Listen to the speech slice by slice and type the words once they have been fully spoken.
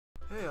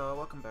Hey y'all,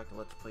 welcome back to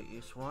Let's Play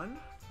East 1.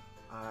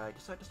 I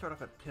decided to start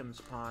off at Tim's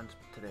Pond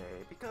today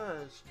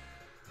because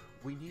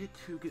we needed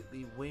to get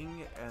the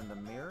wing and the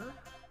mirror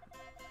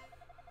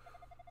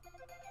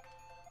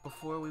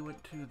before we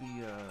went to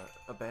the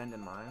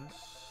abandoned mines.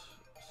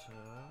 So,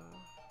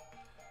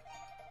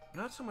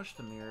 not so much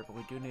the mirror, but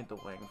we do need the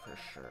wing for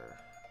sure.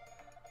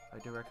 I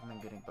do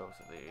recommend getting both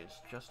of these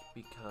just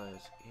because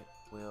it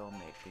will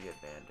make the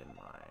abandoned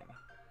mine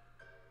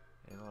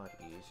a lot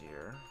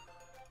easier.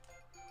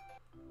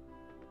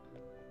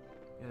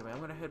 Anyway, I'm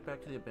going to head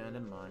back to the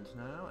abandoned mines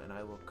now, and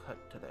I will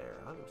cut to there.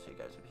 I'll see you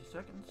guys in a few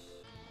seconds.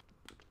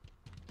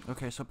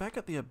 Okay, so back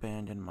at the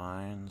abandoned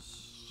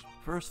mines,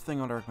 first thing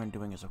I'd recommend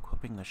doing is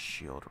equipping the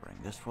shield ring.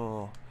 This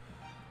will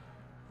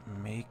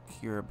make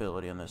your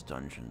ability in this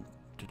dungeon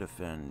to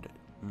defend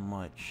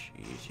much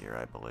easier,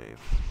 I believe.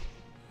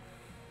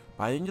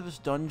 By the end of this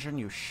dungeon,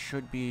 you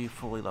should be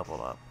fully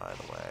leveled up, by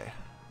the way.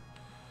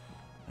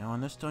 Now,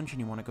 in this dungeon,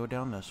 you want to go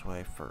down this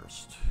way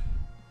first.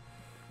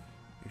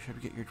 You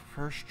should get your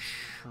first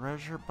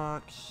treasure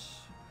box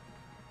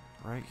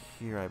right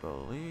here, I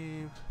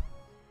believe.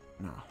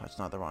 No, that's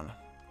not the one.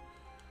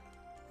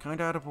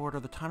 Kinda out of order.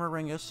 The timer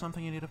ring is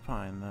something you need to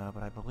find, though,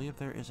 but I believe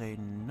there is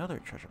another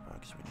treasure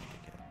box we need to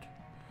get.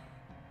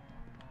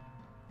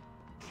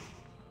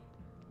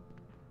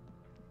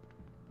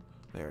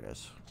 There it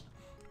is.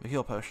 The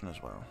heal potion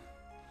as well.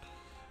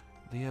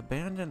 The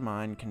abandoned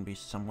mine can be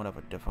somewhat of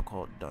a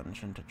difficult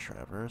dungeon to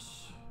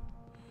traverse.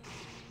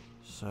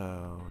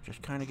 So,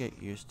 just kind of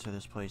get used to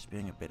this place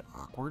being a bit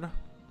awkward.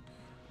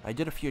 I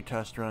did a few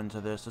test runs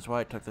of this. That's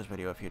why it took this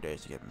video a few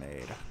days to get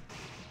made.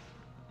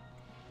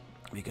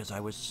 Because I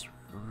was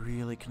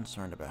really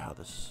concerned about how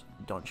this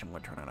dungeon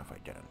would turn out if I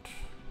didn't.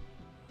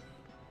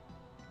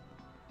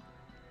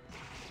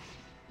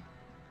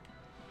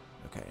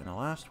 Okay, and the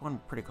last one,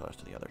 pretty close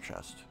to the other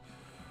chest.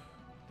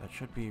 That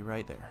should be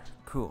right there.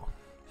 Cool.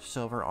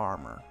 Silver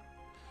armor.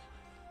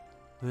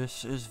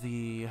 This is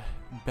the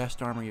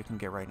best armor you can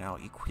get right now.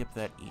 Equip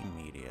that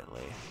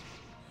immediately.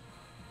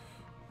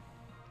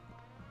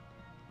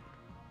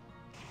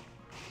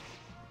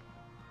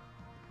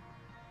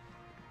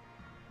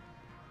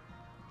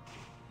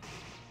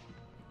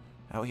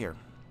 Out here,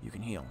 you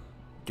can heal.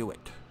 Do it.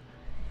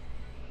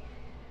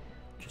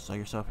 Just let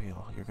yourself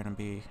heal. You're gonna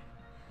be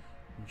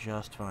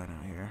just fine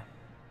out here.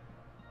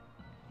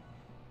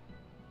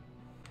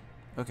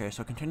 Okay,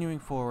 so continuing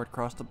forward,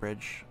 cross the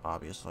bridge,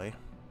 obviously.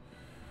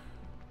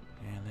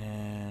 And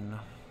then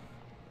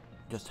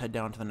just head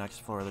down to the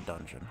next floor of the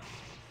dungeon.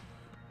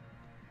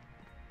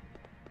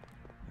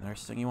 The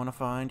next thing you want to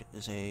find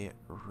is a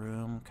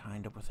room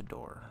kind of with a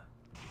door.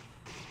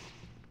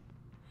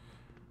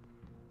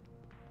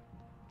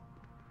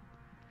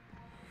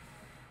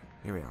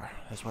 Here we are.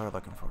 That's what we're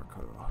looking for.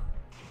 Cool.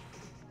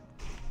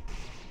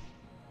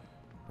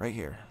 Right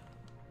here.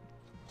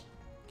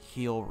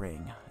 Heal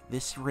ring.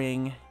 This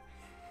ring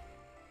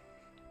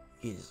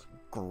is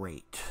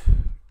great.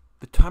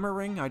 The timer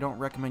ring I don't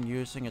recommend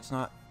using. It's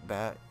not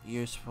that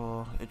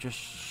useful. It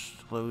just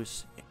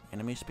slows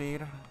enemy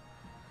speed.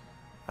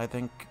 I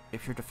think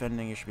if you're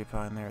defending, you should be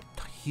fine there.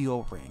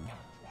 Heal ring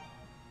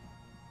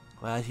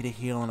allows you to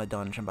heal in a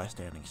dungeon by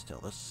standing still.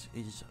 This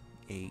is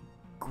a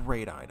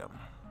great item.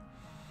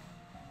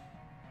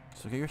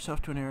 So get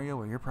yourself to an area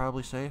where you're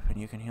probably safe and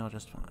you can heal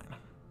just fine.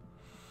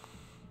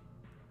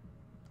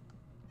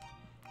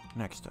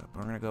 Next up,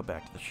 we're going to go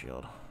back to the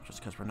shield.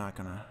 Just because we're not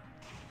going to...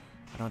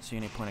 I don't see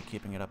any point of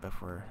keeping it up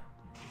if we're...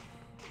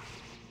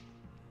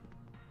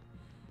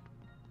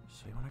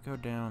 So you want to go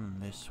down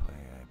this way,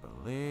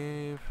 I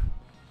believe.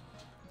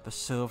 The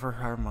silver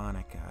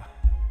harmonica.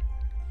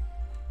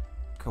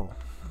 Cool.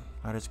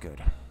 That is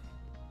good.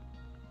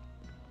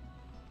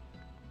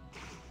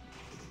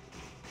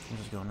 This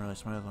is going really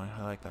smoothly.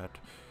 I like that.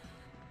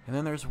 And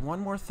then there's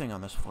one more thing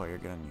on this floor you're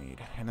going to need.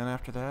 And then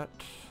after that...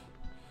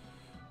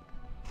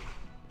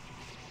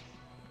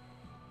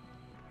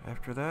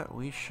 After that,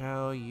 we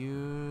shall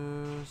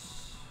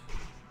use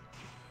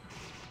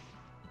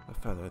a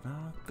feather.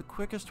 Now, the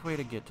quickest way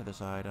to get to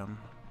this item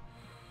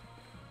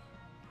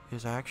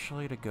is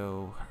actually to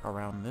go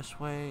around this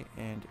way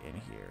and in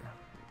here.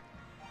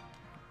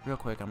 Real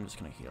quick, I'm just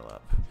going to heal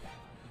up.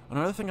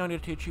 Another thing I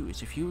need to teach you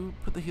is if you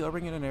put the heal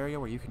ring in an area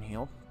where you can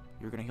heal,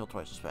 you're going to heal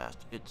twice as fast.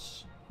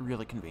 It's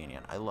really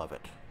convenient. I love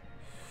it.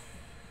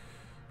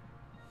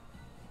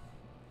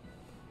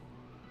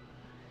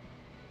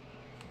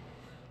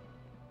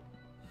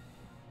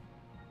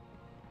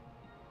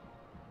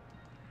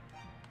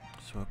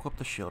 So equip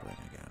the shield ring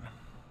again.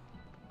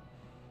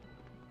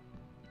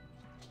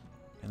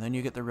 And then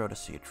you get the Rhoda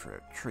seed,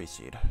 tree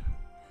seed.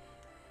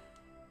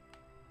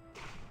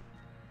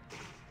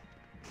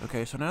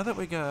 Okay, so now that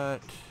we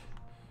got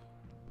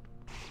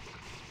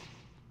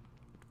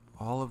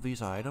all of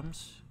these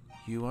items,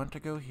 you want to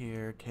go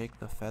here, take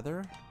the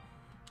feather,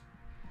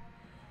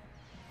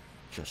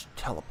 just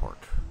teleport.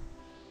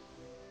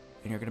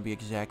 And you're going to be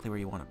exactly where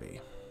you want to be.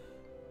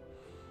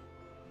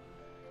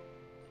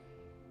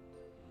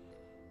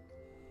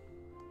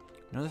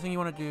 Another thing you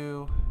want to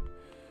do,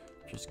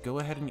 Just go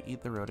ahead and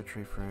eat the rota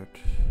tree fruit.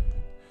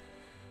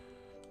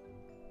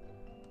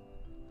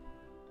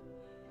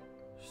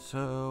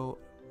 So,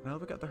 now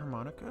that we got the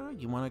harmonica,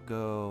 you want to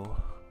go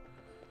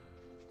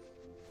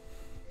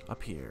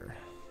up here.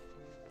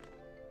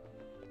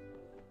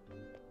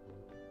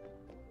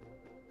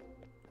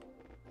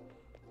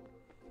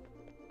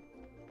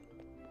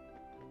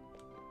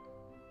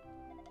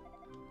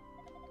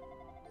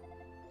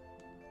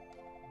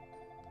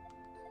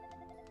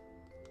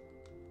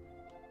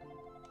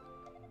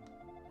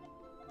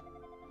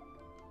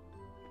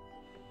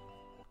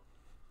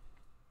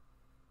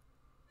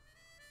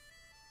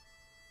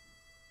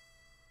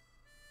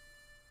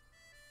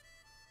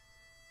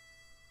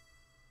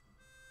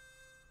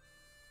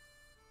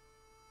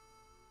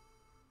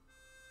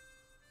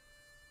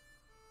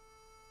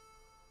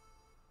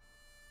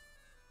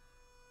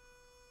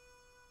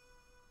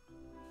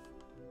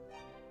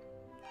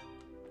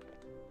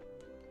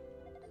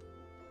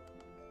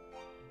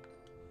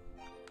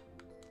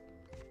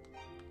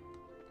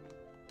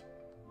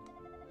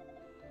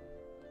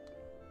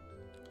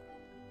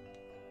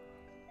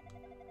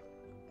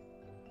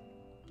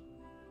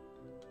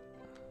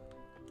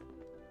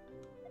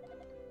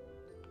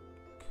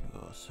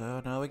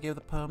 So now we gave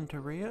the poem to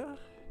Rhea.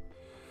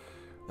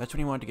 That's when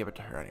you wanted to give it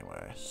to her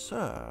anyway.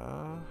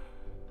 So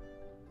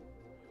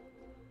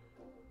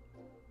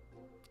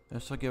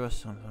this will give us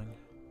something.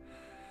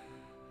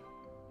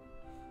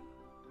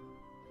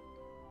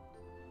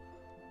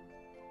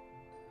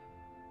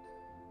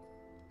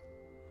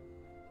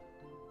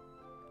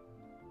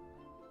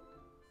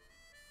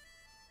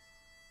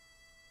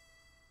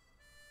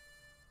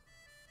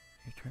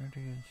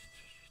 Eternity is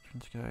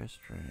eastern sky is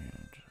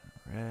strange.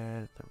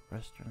 Red, the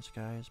western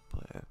sky is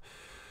blue.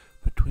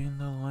 Between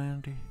the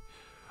land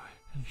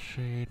and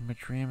shade, my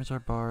dreams are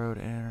borrowed,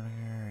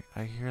 and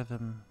I hear the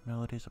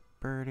melodies of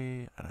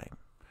birdie, and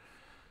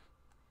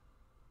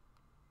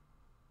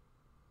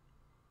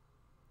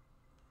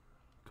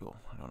cool.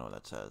 I don't know what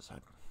that says.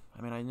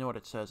 I mean, I know what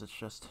it says. It's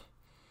just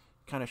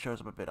kind of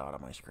shows up a bit odd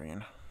on my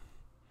screen.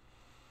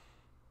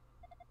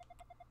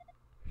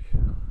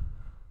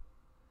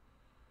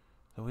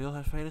 The wheel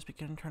of fate has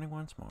begun turning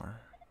once more.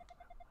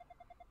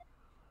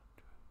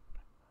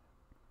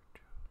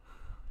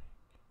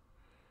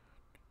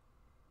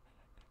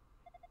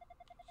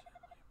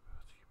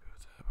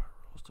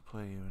 To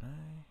play you and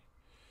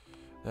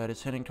I. That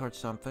is heading towards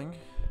something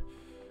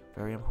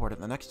very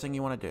important. The next thing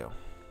you want to do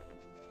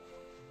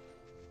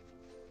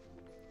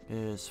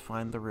is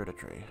find the rota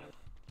tree.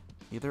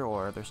 Either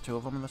or. There's two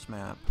of them on this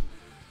map.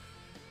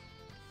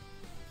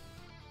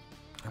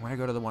 I'm going to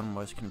go to the one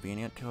most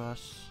convenient to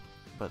us,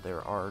 but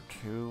there are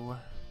two,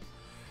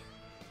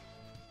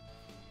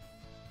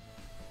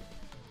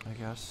 I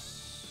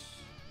guess.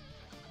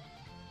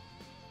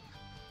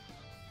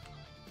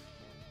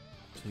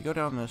 So you go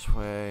down this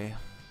way.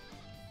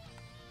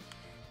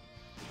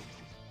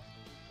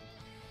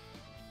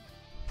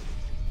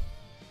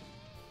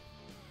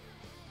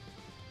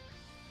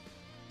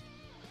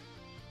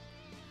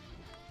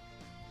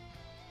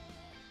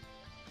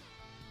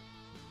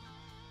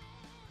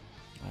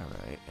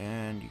 Alright,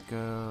 and you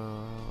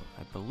go,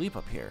 I believe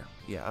up here.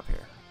 Yeah, up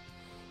here.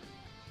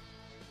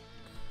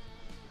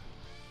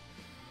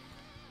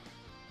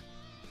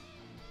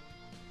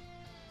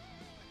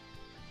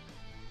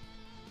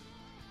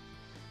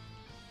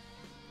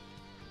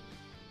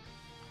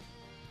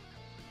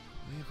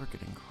 I believe we're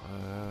getting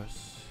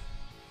close.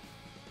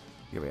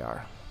 Here we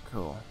are.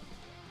 Cool.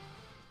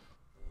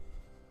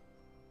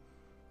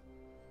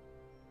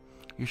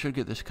 You should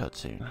get this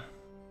cutscene.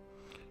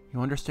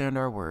 You understand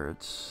our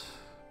words.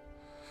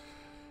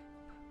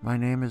 My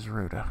name is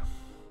Rhoda.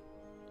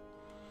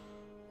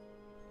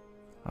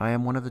 I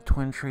am one of the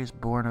twin trees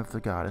born of the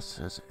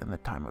goddesses in the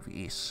time of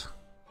Ys.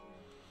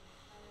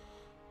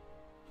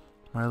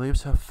 My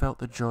leaves have felt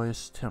the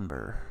joyous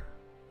timber.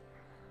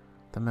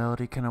 The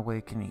melody can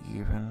awaken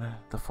even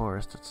the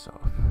forest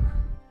itself.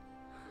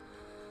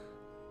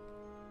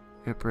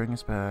 It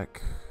brings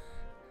back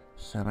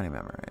so many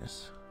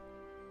memories.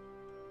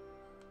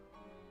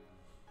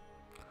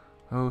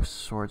 O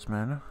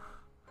swordsman,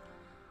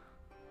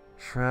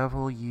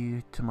 travel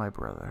ye to my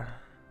brother,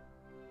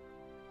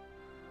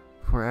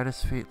 for at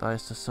his feet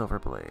lies the silver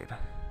blade.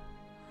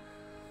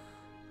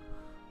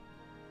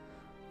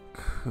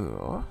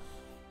 Cool.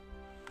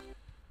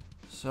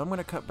 So I'm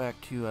gonna cut back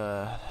to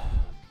the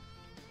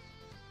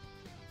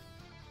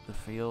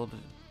field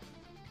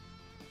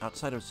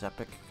outside of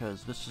Zepik,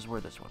 because this is where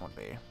this one would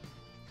be.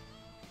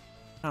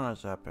 Not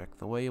Zepik.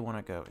 The way you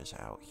want to go is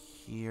out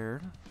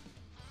here,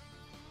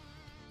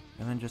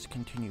 and then just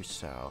continue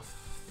south.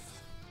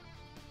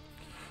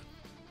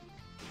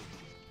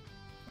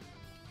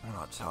 Well,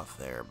 not south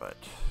there, but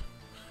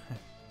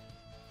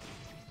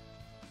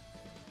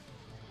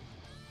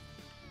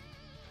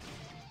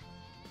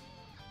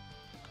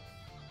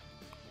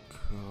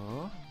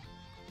cool.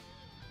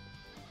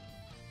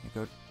 You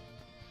go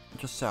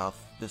just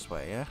south this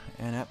way, yeah?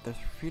 And at the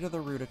feet of the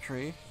Ruta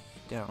tree,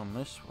 down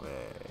this way.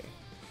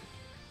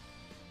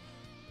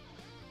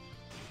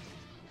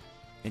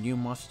 And you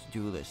must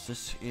do this.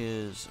 This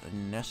is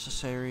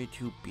necessary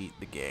to beat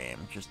the game,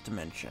 just to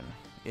mention.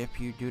 If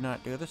you do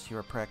not do this, you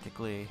are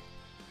practically...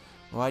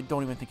 Well, I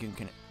don't even think you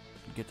can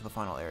get to the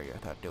final area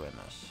without doing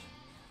this.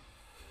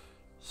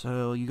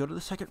 So, you go to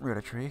the second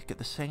Rota tree, get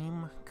the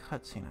same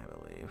cutscene, I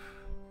believe.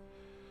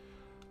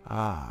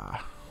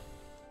 Ah.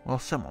 Well,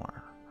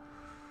 similar.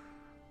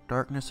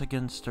 Darkness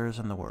again stirs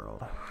in the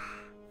world.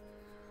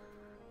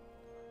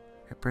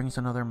 It brings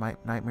another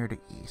nightmare to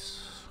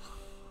Ys.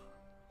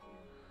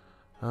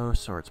 Oh,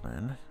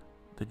 swordsman,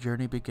 the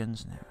journey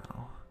begins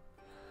now.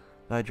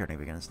 Thy journey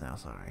begins now,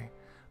 sorry.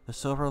 The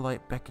silver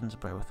light beckons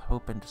by with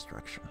hope and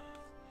destruction.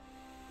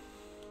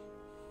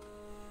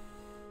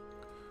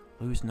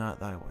 Lose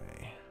not thy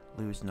way,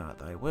 lose not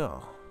thy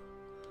will.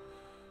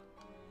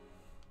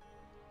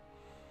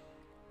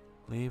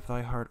 Leave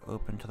thy heart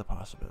open to the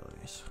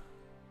possibilities.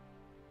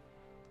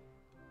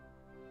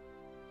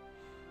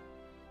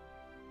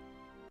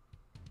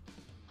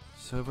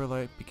 Silver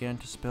light began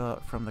to spill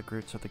out from the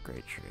roots of the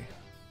great tree.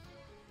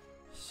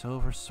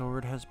 Silver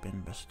sword has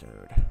been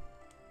bestowed.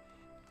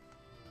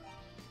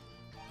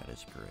 That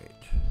is great.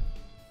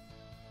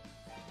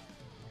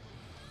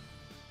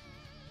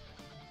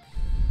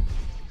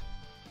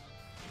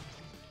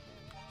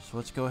 So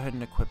let's go ahead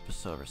and equip the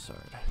silver sword.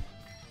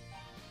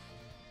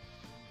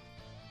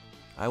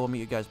 I will meet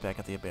you guys back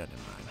at the abandoned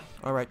mine.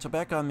 Alright, so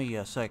back on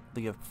the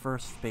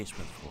first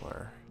basement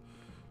floor.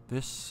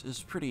 This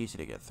is pretty easy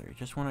to get through. You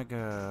just want to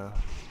go...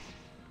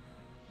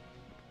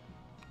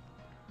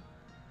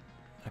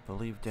 I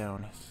believe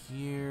down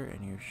here,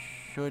 and you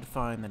should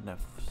find the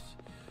next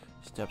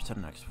steps to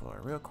the next floor.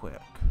 Real quick.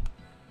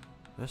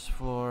 This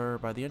floor,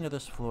 by the end of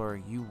this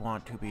floor, you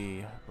want to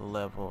be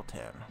level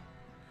 10.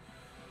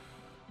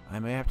 I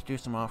may have to do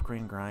some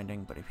off-screen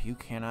grinding, but if you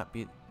cannot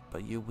beat...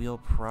 But you will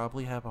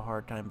probably have a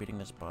hard time beating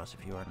this boss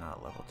if you are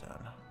not level 10.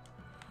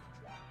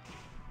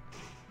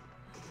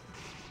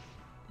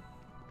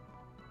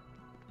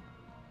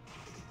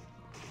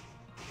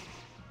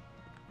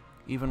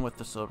 Even with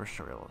the silver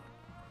shrill.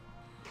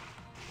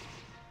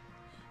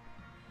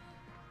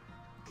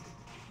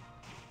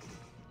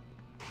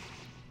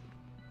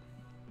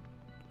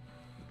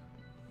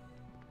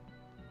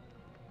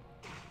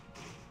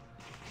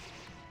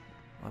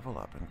 Level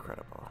up,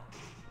 incredible.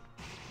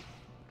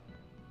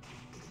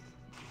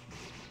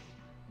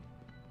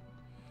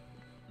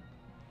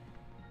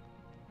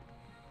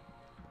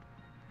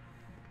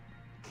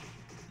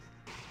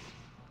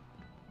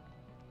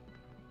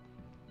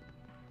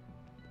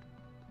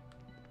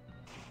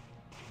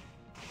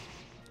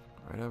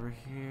 Right over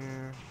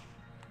here.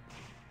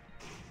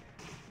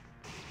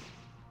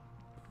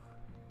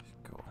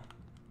 Cool.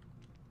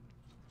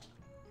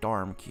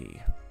 Darm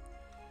key.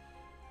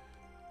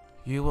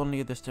 You will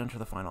need this to enter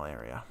the final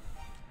area.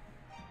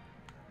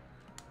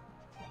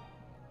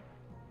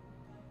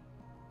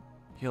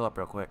 Heal up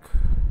real quick.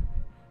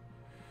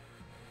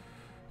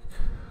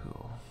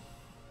 Cool.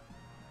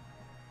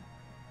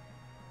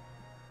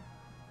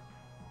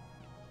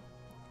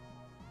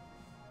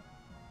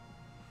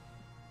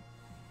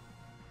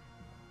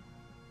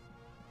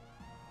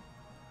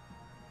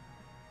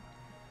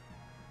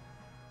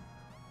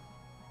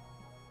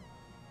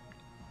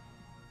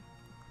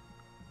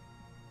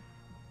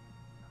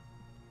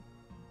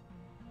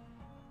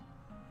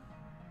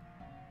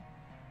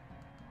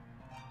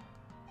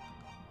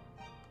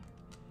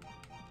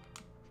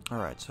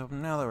 Alright, so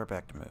now that we're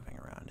back to moving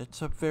around,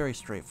 it's a very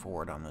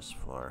straightforward on this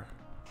floor.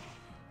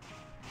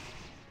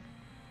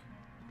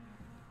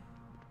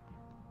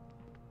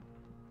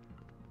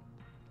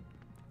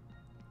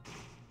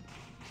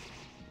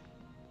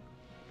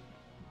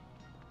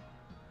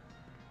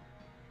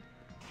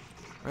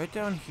 Right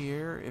down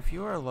here, if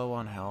you are low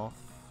on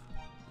health,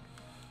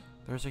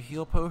 there's a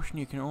heal potion.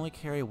 You can only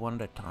carry one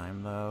at a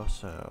time though,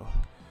 so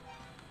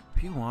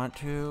if you want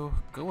to,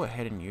 go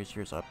ahead and use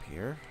yours up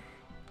here.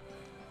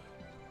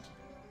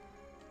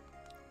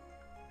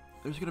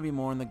 There's going to be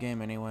more in the game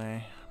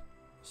anyway,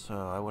 so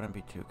I wouldn't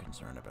be too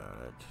concerned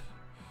about it.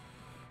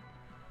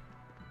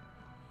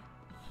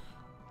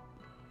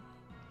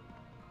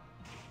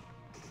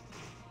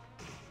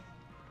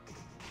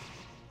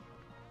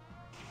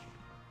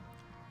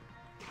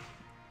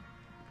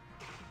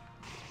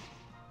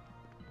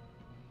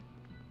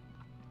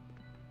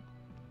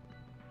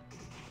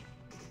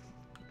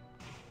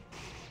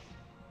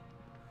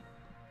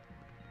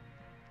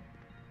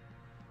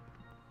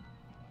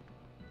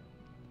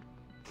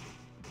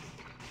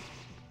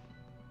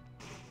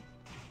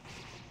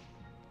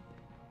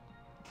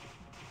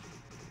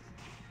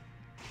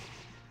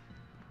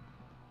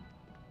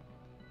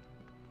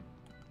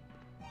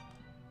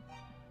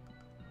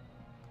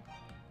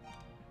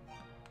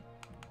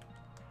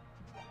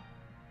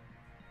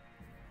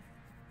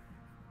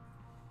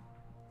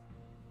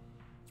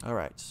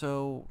 Alright,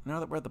 so now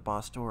that we're at the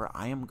boss door,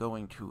 I am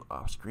going to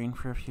off-screen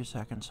for a few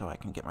seconds so I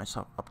can get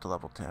myself up to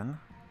level 10.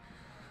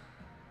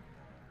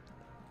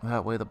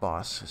 That way the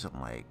boss isn't,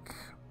 like,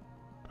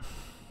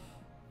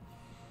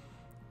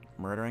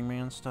 murdering me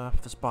and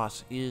stuff. This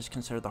boss is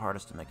considered the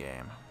hardest in the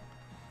game.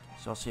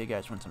 So I'll see you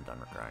guys once I'm done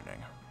with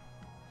grinding.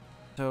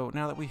 So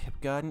now that we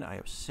have gotten, I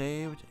have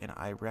saved, and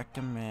I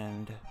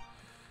recommend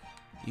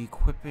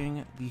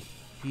equipping the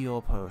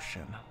heal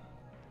potion.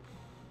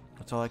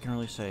 That's all I can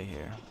really say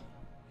here.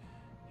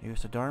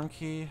 Use the Dharm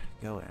key,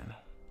 go in.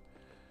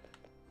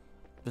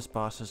 This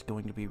boss is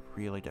going to be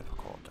really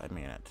difficult, I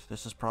mean it.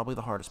 This is probably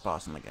the hardest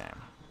boss in the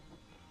game.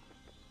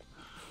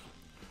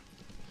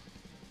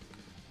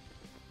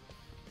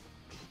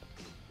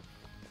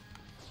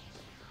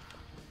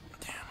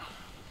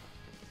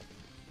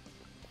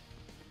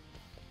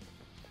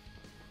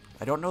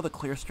 I don't know the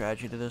clear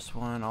strategy to this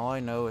one. All I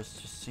know is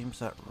it just seems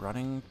that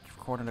running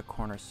corner to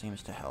corner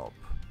seems to help.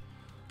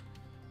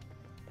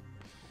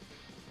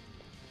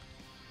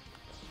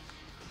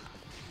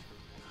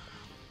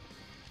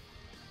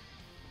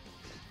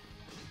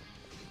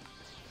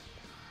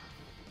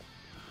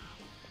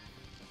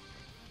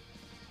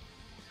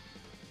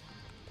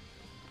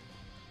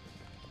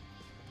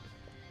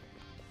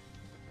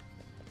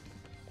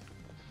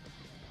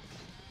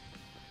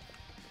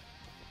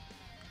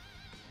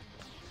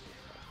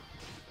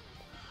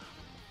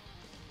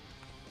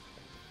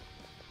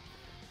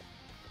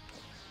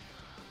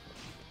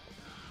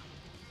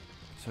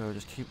 So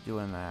just keep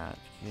doing that.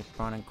 Keep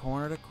running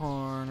corner to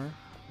corner.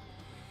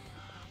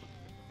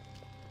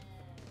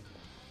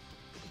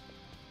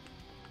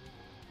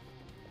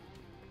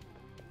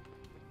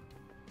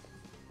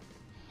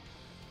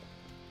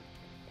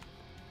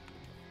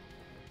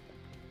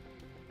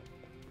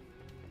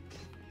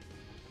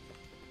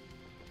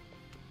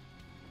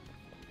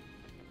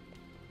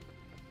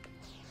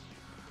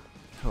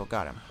 Cool,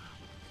 got him.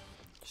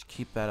 Just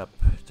keep that up.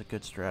 It's a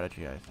good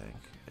strategy, I think.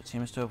 It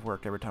seems to have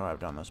worked every time I've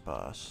done this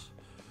boss.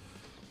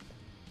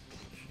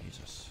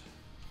 Jesus.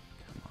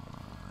 Come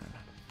on.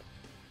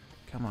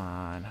 Come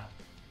on.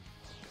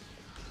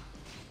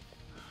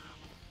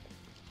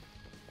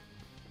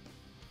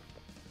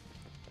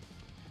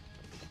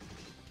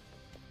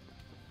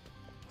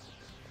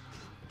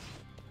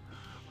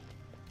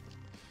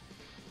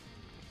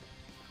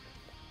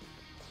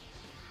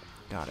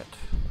 Got it.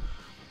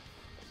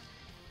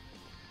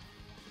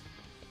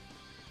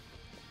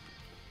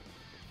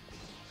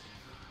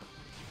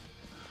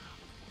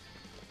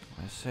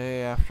 I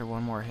say after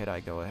one more hit I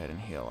go ahead and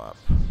heal up.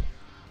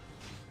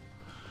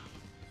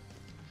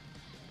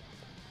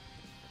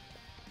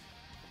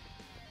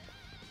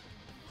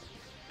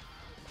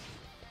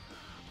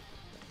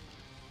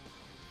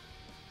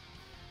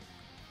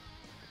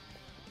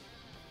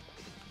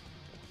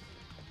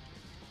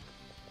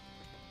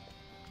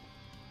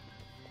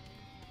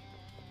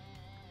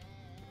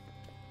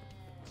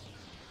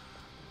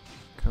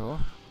 Cool.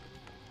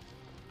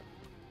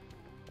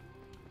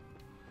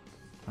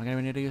 I'm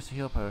gonna need to use the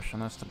heal potion,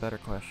 that's the better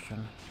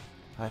question.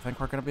 I think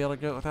we're gonna be able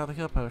to do it without the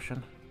heal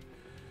potion.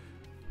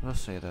 We'll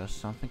see though,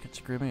 something could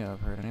screw me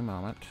over at any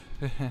moment.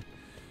 There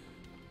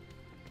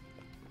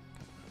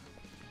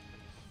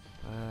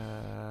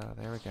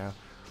we go.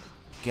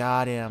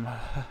 Got him.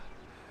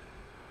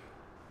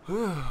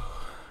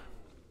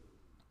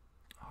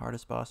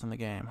 Hardest boss in the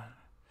game.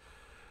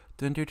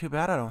 Didn't do too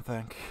bad, I don't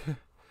think.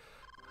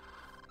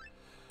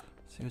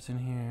 See what's in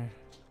here.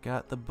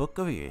 Got the Book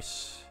of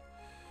Ys.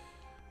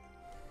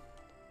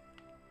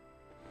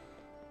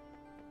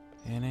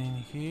 And in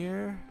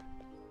here,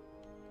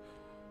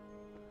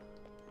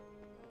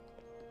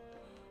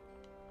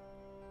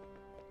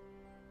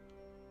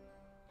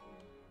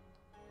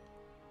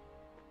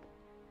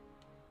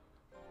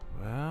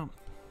 well,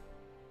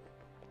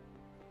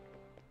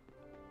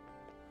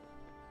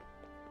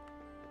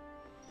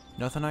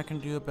 nothing I can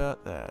do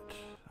about that.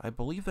 I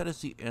believe that is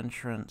the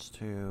entrance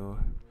to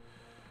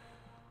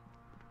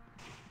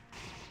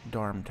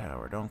Dharm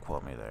Tower. Don't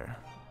quote me there.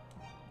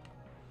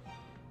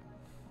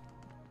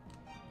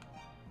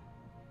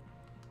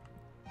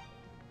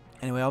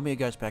 Anyway, I'll meet you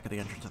guys back at the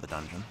entrance of the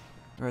dungeon.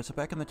 Alright, so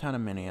back in the town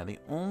of Minia, the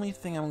only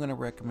thing I'm going to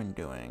recommend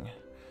doing,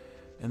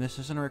 and this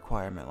isn't a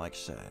requirement like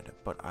said,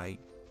 but I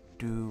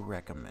do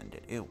recommend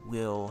it. It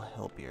will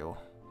help you.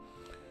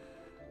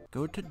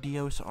 Go to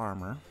Dios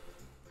Armor.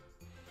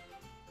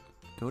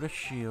 Go to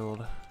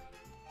Shield.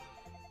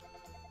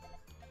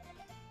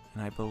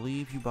 And I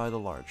believe you buy the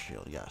large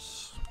shield,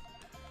 yes.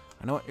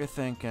 I know what you're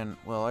thinking.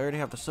 Well, I already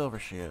have the silver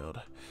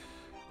shield.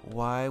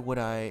 Why would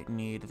I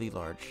need the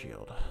large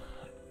shield?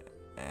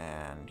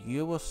 And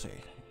you will see.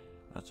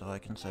 That's all I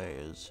can say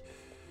is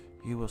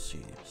you will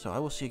see. So I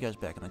will see you guys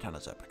back in the town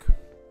of Zepik.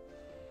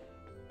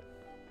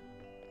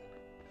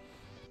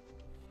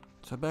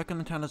 So back in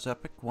the town of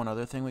Zepik, one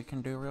other thing we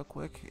can do real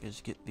quick is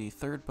get the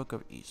third book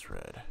of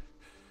Ysred.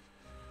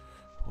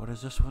 What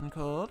is this one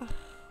called?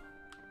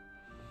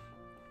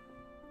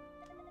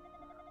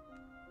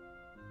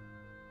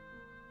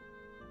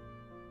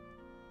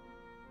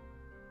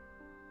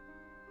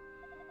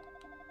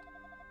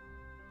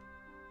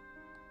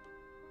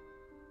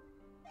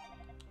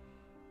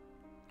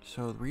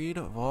 So read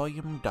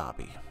volume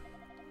Dabbie.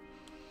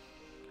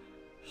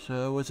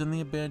 So it was in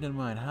the abandoned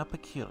mine. How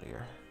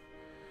peculiar.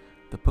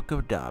 The Book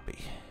of Dabbie.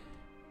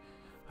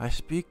 I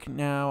speak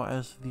now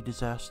as the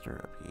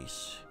disaster of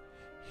Ys.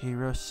 He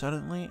rose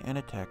suddenly and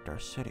attacked our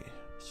cities.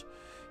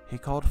 He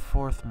called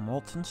forth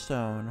molten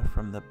stone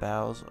from the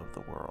bowels of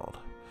the world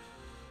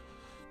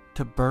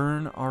to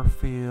burn our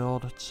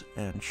fields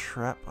and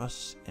trap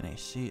us in a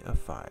sea of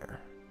fire.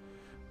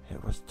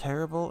 It was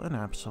terrible and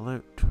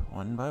absolute.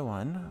 One by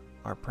one,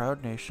 our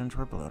proud nations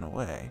were blown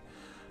away,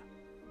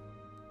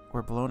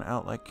 were blown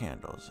out like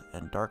candles,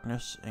 and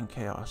darkness and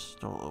chaos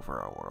stole over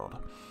our world.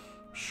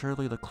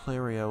 Surely the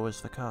Clario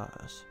was the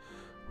cause.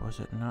 Was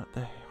it not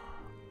the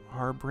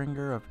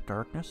harbinger of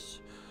darkness?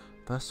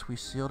 Thus we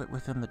sealed it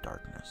within the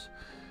darkness,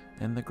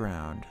 in the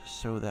ground,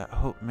 so that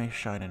hope may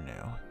shine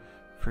anew.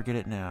 Forget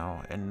it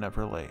now, and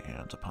never lay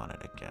hands upon it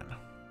again.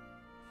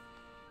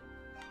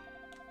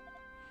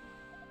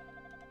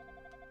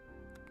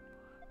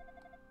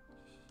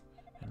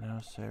 And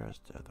now Sarah's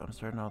death. I'm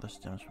certain all this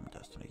stems from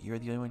destiny. You're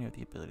the only one who has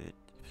the ability to...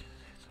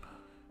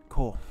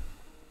 Cool.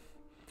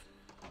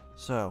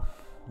 So,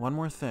 one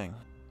more thing.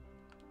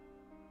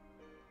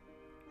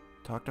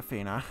 Talk to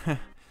Fina.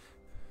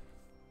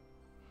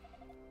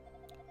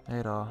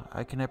 Adol,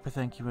 I can never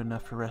thank you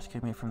enough for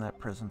rescuing me from that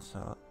prison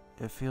cell.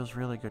 It feels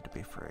really good to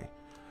be free.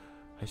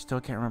 I still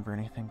can't remember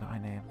anything but my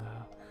name,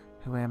 though.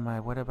 Who am I?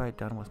 What have I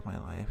done with my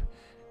life?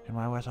 And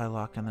why was I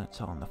locked in that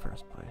cell in the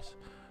first place?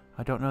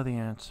 I don't know the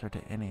answer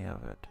to any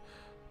of it,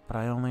 but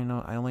I only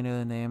know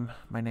the name.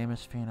 My name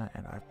is Fina,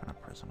 and I've been a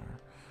prisoner.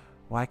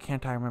 Why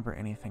can't I remember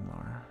anything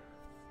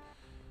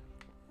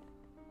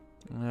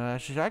more?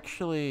 She's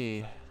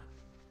actually,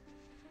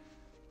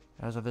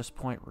 as of this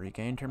point,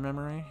 regained her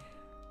memory,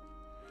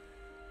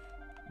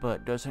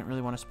 but doesn't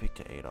really want to speak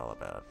to Adol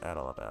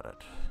about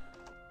it.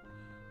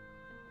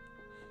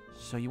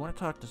 So you want to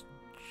talk to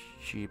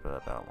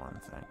Chiba about one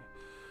thing.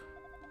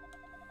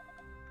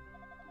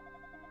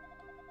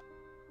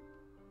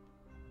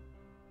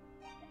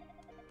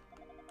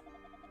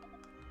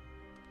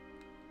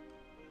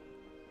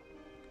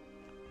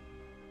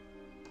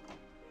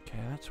 Okay,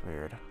 that's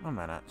weird. A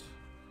minute.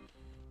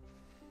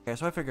 Okay,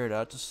 so I figured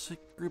out it's a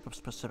group of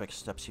specific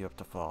steps you have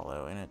to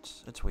follow, and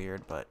it's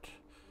weird, but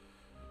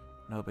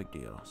no big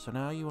deal. So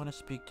now you want to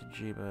speak to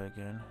Chiba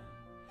again.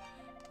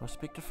 We'll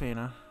speak to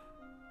Fina.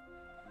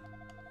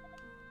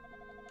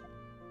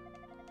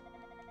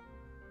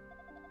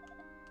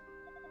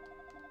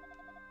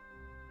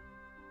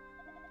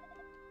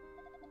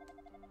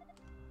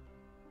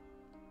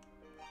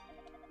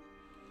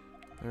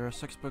 There are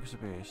 6 books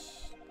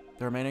apiece.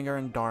 The remaining are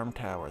in Darm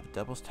Tower, the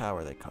Devil's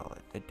Tower they call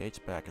it. It dates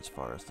back as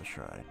far as the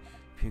shrine.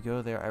 If you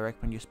go there, I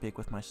recommend you speak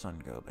with my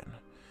son Gobin.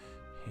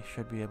 He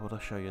should be able to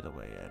show you the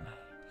way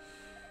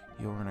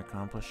in. You are an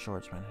accomplished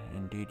swordsman.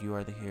 Indeed, you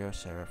are the hero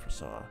Sarah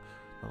foresaw,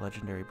 the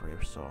legendary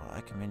brave soul. I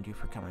commend you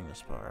for coming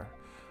this far.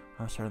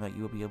 I'm certain that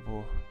you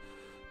will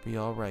be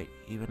all right,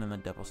 even in the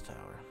Devil's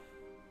Tower.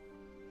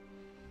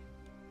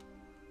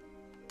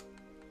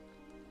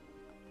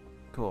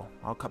 Cool.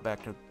 I'll cut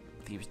back to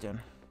Thieves' Den.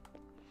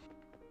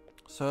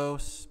 So,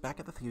 back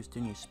at the Thieves'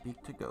 Den, you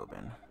speak to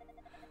Gobin.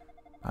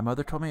 My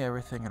mother told me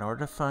everything. In order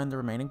to find the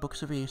remaining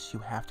books of East, you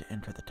have to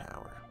enter the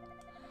tower.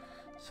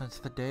 Since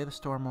the day the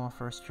Stormwall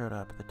first showed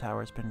up, the tower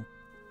has been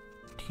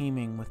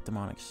teeming with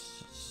demonic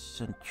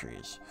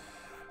sentries.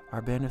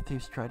 Our band of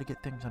thieves tried to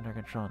get things under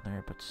control in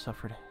there, but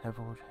suffered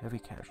heavy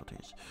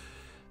casualties.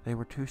 They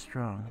were too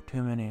strong,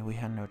 too many. We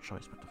had no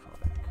choice but to fall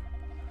back.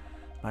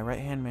 My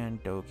right-hand man,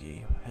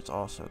 Dogi, has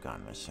also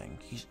gone missing.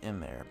 He's in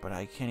there, but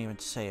I can't even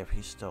say if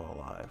he's still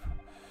alive.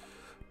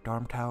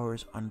 Darm Tower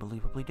is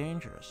unbelievably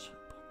dangerous.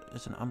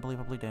 It's an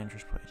unbelievably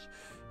dangerous place.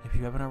 If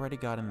you haven't already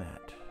gotten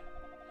that,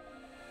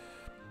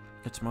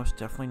 it's most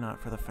definitely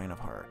not for the faint of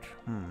heart.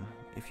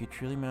 If you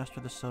truly master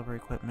the silver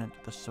equipment,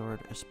 the sword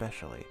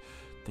especially,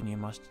 then you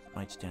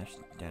might stand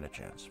a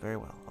chance. Very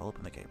well, I'll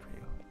open the gate for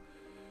you.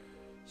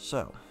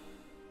 So,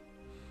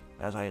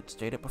 as I had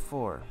stated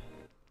before,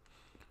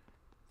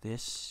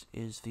 this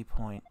is the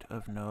point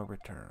of no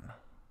return.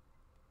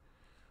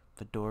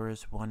 The door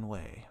is one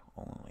way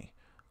only.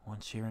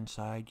 Once you're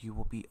inside, you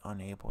will be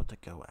unable to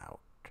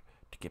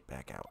get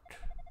back out.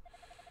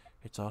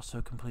 It's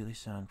also completely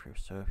soundproof,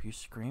 so if you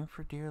scream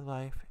for dear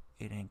life,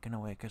 it ain't gonna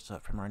wake us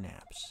up from our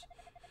naps.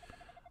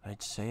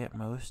 I'd say at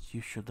most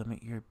you should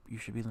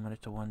be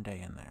limited to 1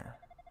 day in there.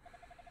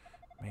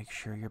 Make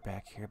sure you're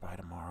back here by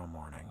tomorrow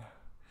morning,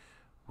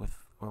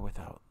 with or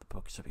without the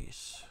books of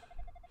East.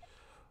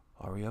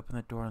 I'll reopen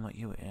the door and let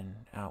you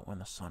out when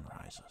the sun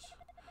rises.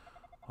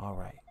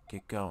 Alright,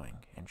 get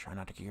going, and try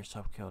not to get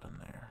yourself killed in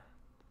there.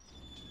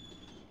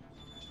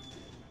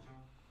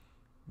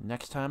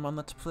 Next time on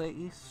Let's Play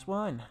East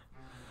 1,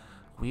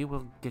 we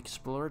will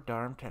explore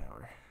Darm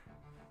Tower.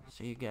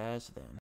 See you guys then.